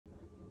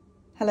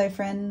Hello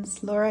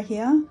friends, Laura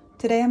here.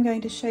 Today I'm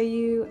going to show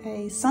you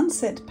a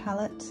sunset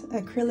palette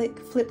acrylic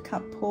flip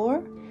cup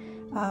pour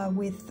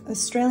with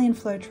Australian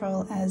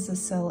Floetrol as a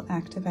cell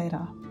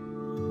activator.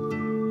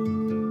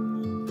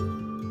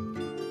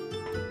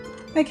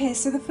 Okay,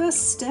 so the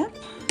first step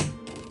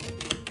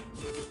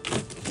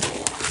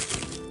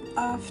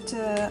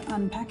after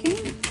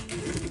unpacking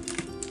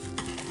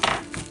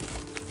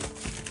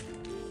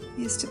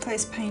is to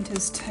place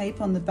painter's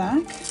tape on the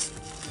back.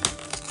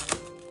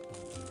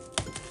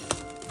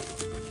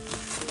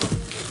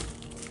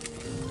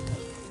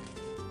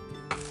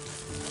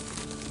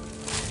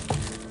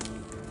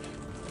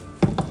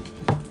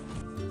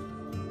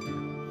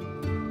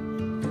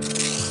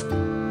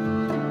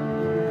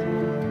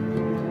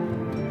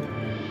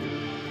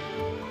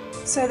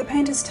 So the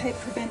painter's tape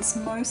prevents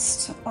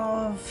most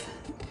of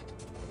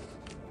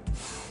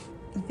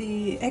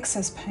the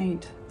excess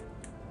paint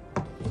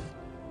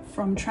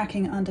from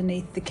tracking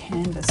underneath the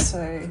canvas.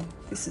 So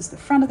this is the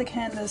front of the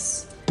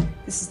canvas,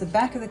 this is the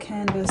back of the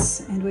canvas,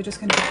 and we're just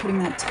going to be putting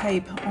that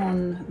tape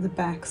on the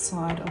back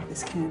side of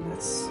this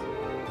canvas.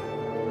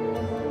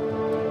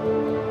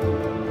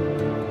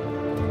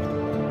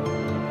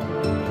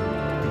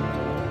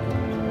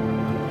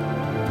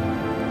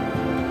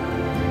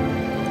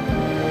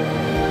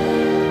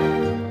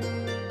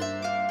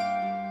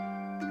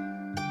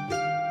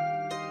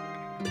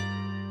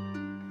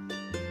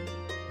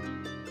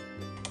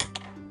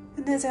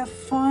 And there's our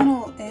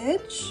final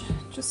edge.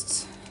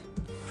 Just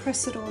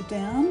press it all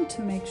down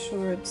to make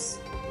sure it's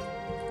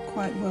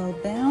quite well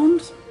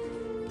bound,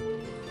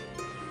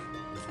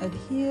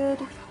 adhered.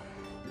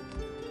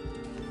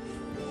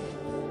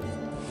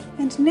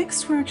 And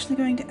next we're actually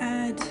going to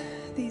add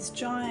these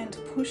giant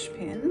push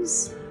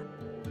pins.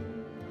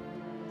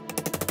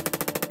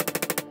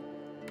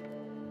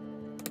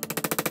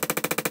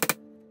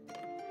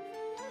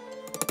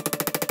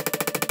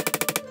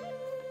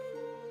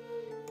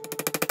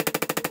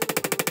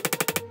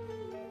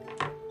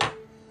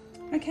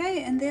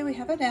 Okay, and there we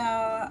have it,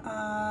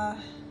 our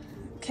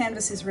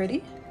canvas is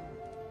ready.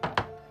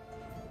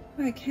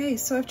 Okay,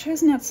 so I've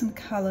chosen out some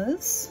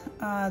colours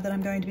that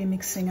I'm going to be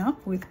mixing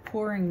up with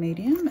pouring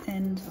medium,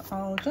 and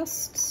I'll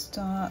just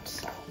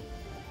start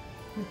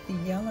with the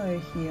yellow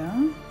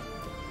here.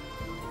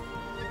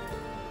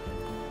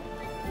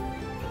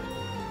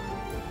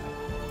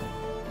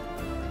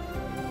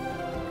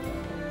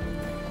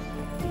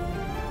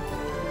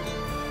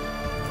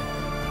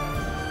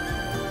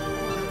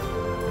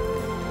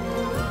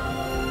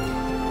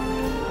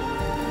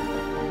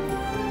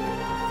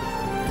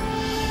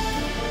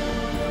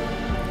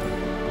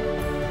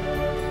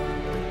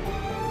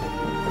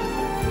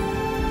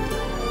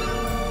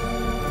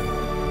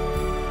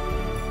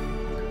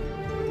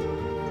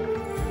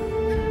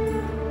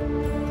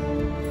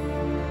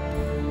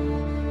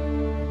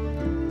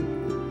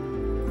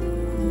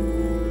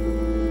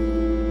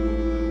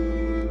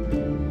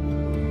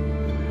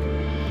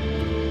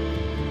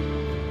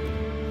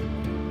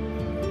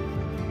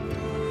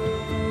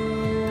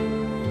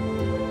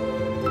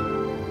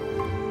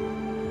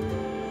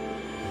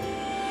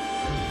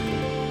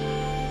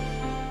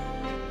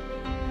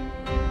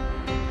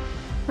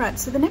 Right,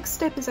 so the next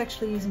step is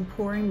actually using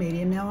pouring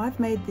medium. Now I've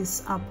made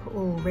this up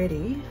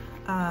already.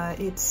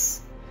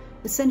 It's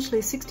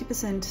essentially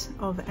 60%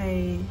 of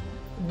a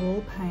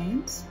wall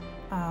paint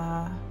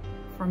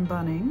from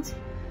Bunnings,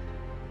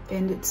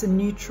 and it's a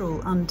neutral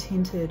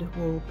untinted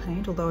wall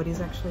paint, although it is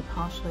actually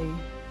partially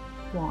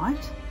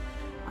white.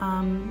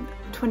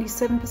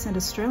 27%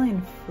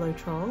 Australian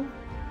Floetrol,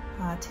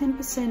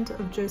 10%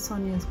 of Jo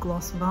Sonja's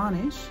gloss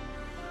varnish,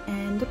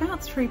 and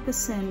about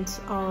 3%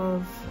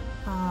 of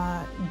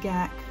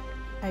GAC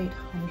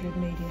 800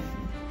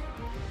 medium.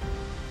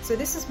 So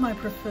this is my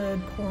preferred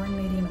pouring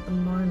medium at the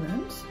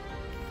moment.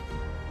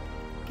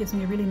 Gives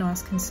me a really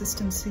nice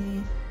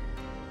consistency.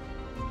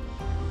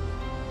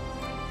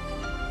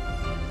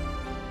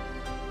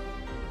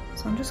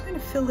 So I'm just going to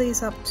fill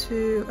these up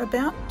to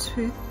about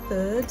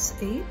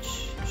 2/3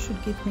 each.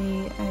 Should give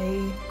me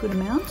a good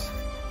amount.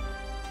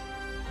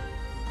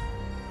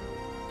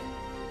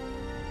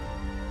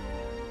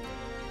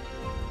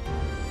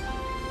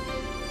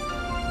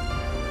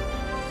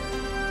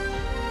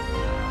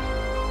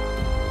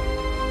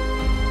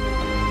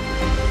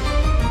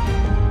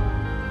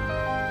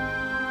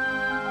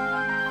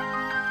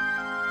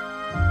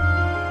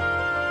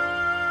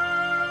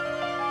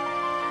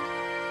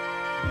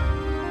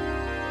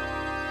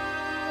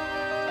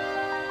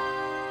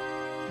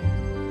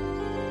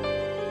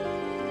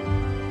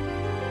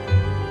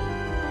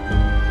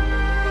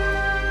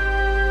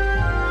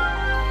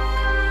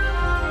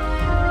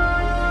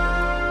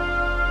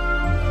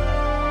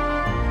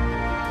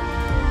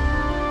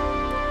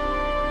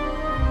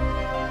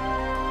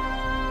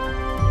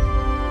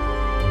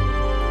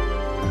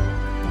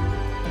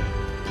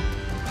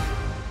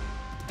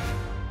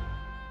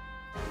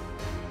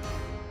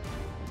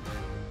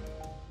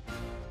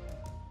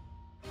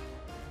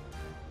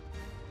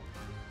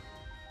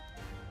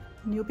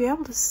 And you'll be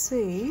able to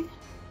see,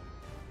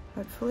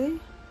 hopefully,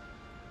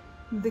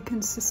 the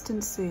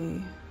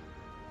consistency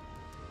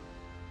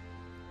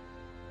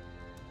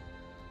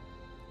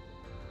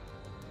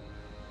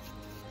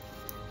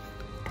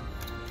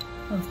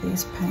of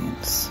these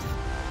paints.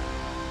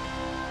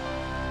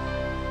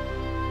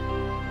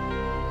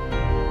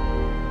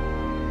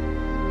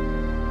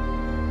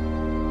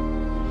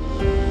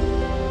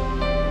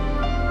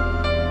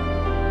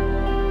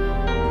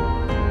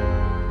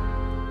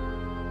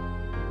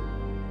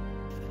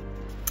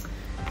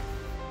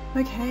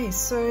 Okay,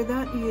 so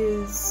that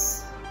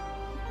is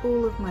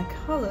all of my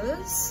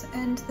colours,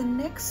 and the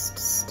next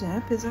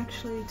step is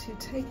actually to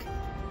take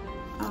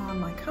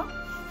my cup,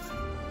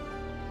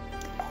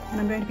 and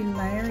I'm going to be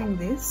layering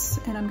this,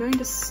 and I'm going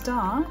to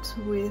start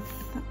with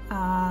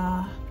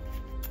a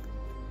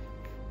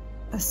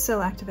cell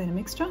activator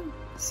mixture.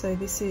 So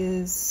this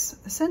is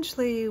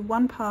essentially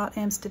 1 part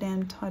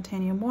Amsterdam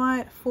Titanium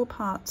white, 4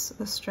 parts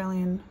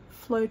Australian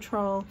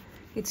Floetrol.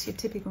 It's your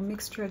typical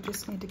mixture. I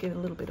just need to give it a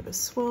little bit of a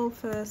swirl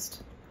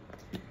first.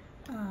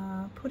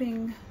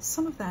 Putting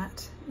some of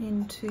that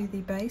into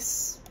the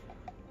base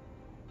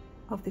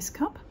of this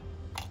cup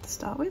to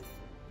start with.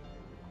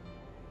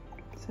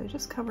 So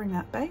just covering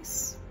that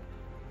base.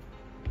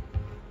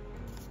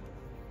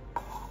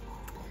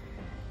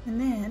 And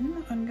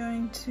then I'm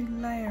going to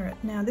layer it.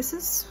 Now this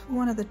is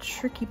one of the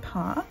tricky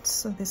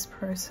parts of this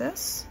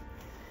process,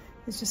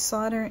 is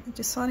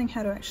deciding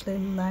how to actually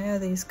layer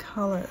these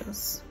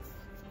colours.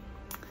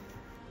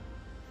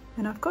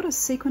 And I've got a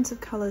sequence of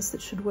colours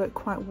that should work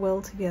quite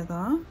well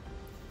together.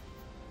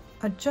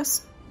 I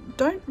just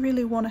don't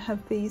really want to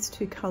have these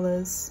two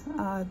colours,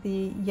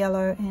 the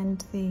yellow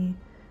and the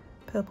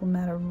purple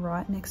matter,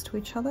 right next to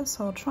each other,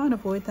 so I'll try and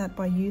avoid that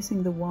by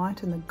using the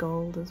white and the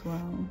gold as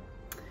well.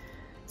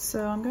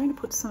 So I'm going to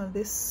put some of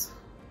this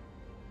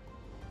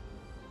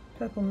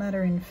purple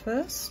matter in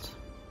first,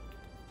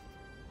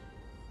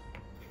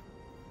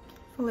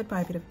 followed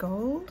by a bit of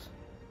gold.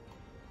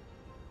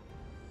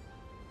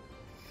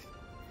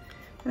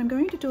 And I'm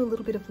going to do a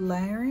little bit of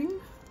layering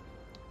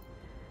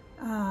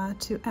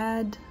to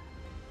add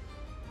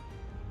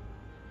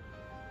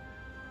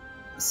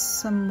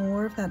some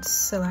more of that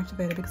cell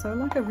activator, because I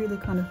like a really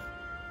kind of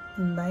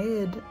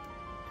layered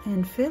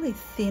and fairly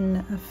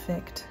thin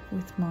effect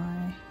with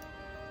my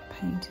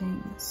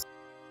paintings.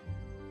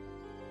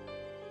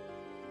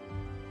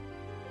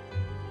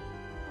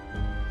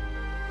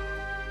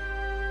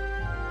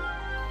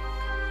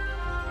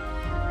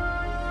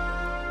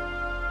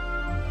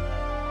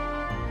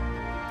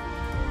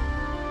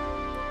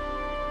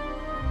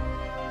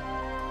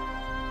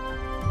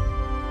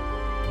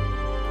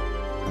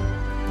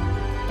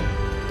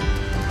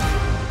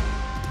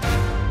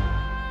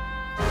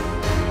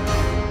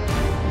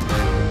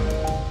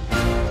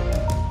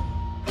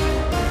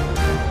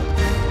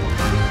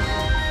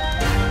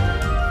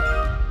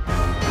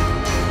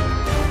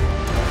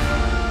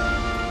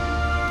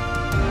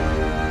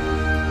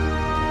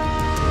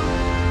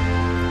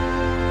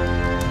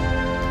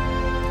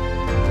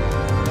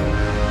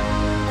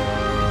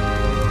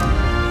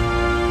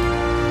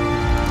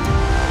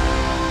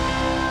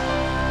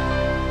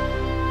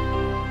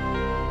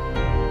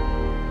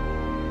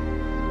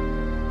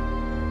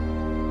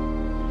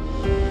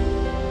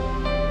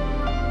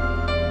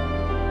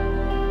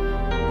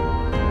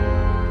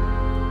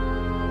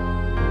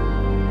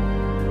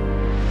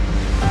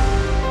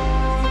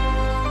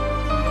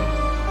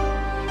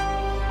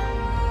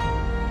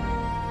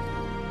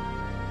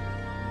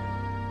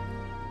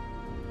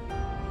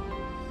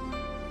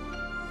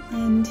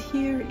 And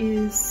here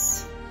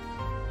is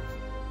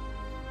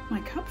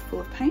my cup full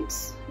of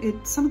paints.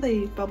 Some of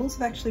the bubbles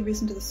have actually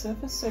risen to the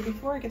surface, so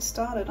before I get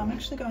started I'm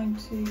actually going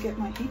to get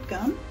my heat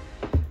gun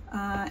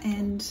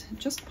and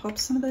just pop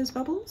some of those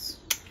bubbles.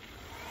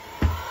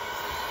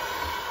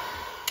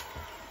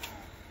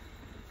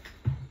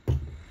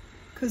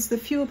 Because the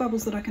fewer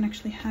bubbles that I can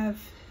actually have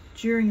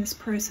during this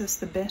process,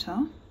 the better.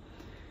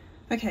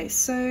 Okay,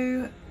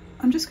 so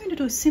I'm just going to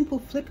do a simple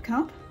flip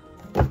cup.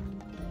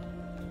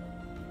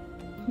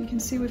 You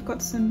can see we've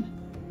got some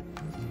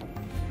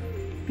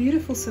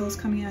beautiful cells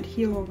coming out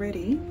here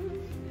already.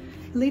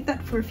 Leave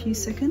that for a few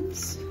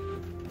seconds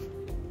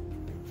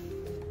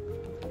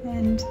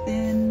and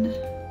then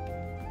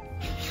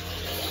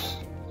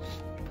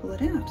pull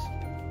it out.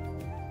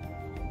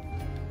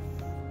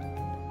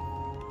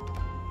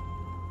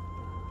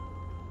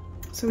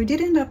 So we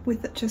did end up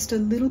with just a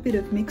little bit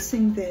of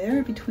mixing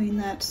there between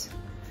that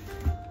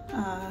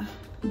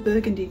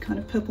burgundy kind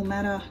of purple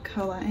matter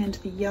colour and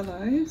the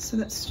yellow, so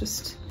that's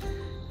just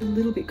a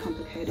little bit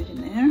complicated in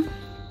there.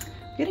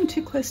 Getting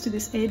too close to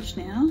this edge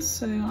now,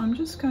 so I'm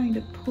just going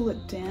to pull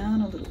it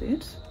down a little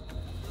bit.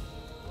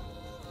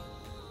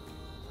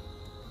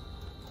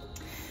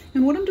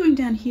 And what I'm doing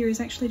down here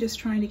is actually just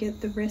trying to get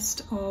the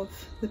rest of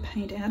the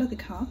paint out of the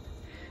cup,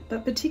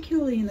 but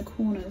particularly in the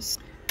corners.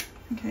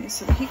 Okay,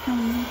 so the heat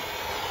gun,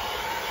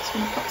 just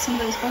going to pop some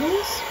of those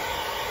bubbles.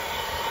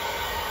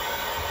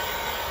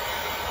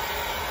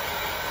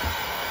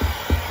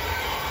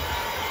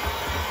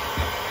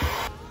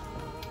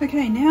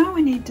 Okay, now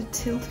we need to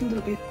tilt a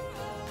little bit.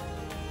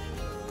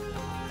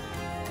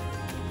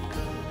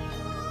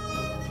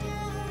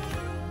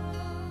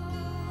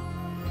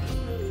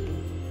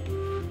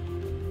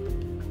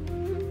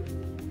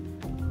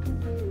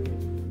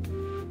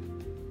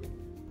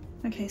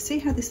 Okay, see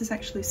how this is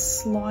actually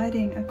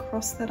sliding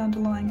across that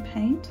underlying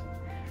paint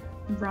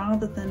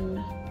rather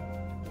than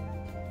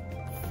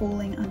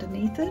falling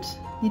underneath it.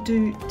 You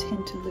do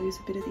tend to lose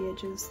a bit of the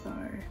edges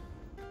though.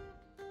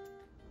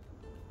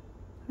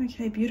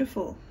 Okay,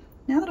 beautiful.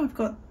 Now that I've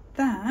got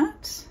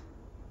that,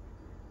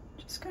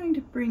 just going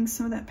to bring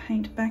some of that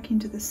paint back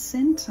into the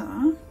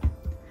center,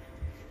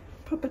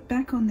 pop it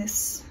back on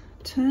this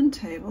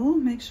turntable,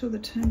 make sure the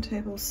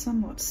turntable is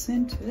somewhat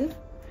centered.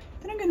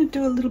 Then I'm going to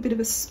do a little bit of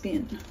a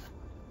spin.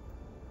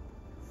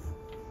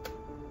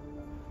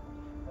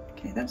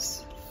 Okay,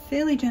 that's a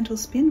fairly gentle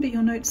spin, but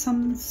you'll note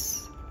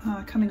some's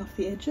coming off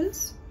the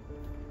edges.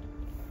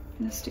 I'm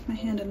going to stick my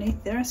hand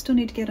underneath there. I still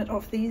need to get it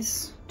off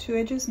these two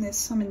edges, and there's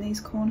some in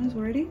these corners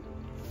already.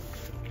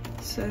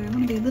 So I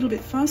want to be a little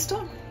bit faster.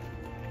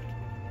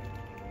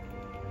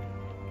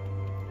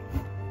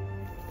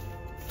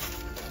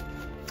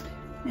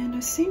 And I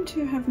seem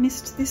to have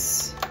missed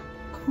this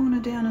corner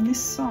down on this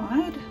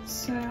side,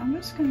 so I'm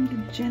just going to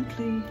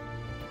gently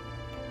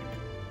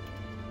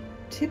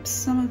tip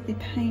some of the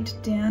paint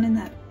down in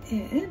that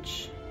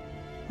edge,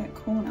 that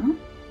corner,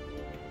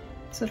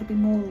 so it'll be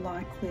more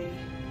likely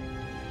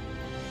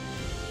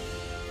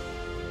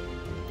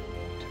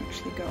to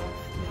actually go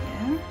off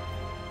there.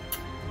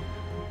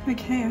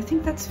 Okay, I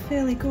think that's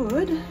fairly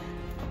good.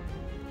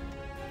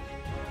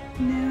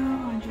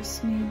 Now I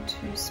just need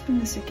to spin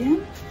this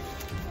again.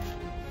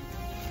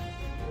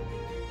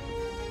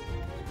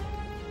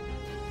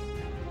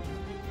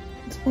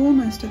 It's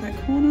almost at that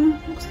corner.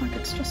 Looks like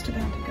it's just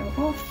about to go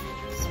off.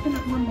 Spin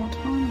it one more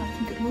time and I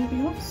think it will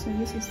be off. So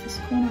this is this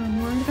corner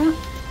I'm worried about.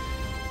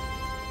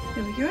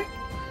 There we go.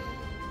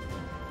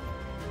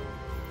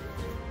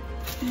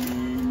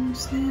 And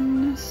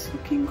then it's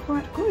looking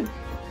quite good.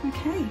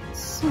 Okay,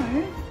 so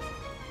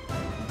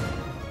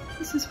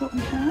this is what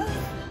we have.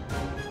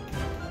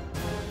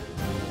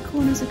 The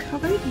corners are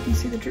covered. You can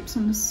see the drips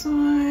on the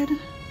side.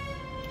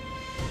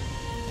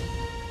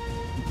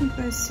 I think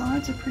those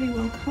sides are pretty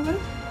well covered.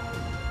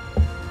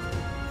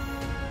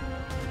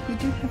 We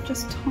do have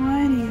just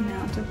tiny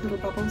amount of little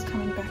bubbles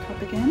coming back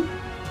up again.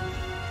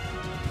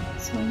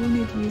 So I will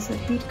need to use that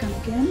heat gun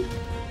again.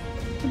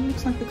 It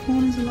looks like the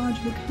corners are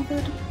largely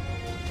covered.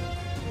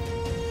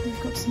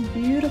 We've got some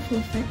beautiful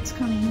effects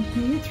coming in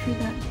here through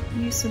that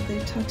use of the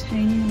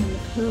titanium and the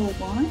pearl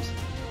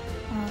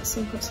white. So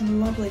we've got some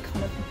lovely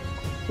kind of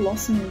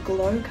blossom and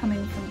glow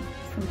coming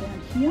from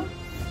down here.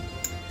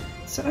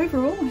 So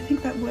overall, I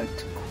think that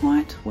worked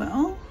quite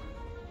well.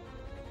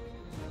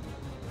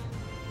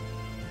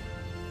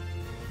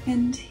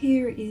 And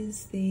here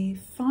is the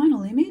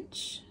final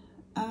image.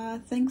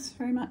 Thanks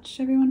very much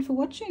everyone for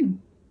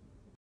watching.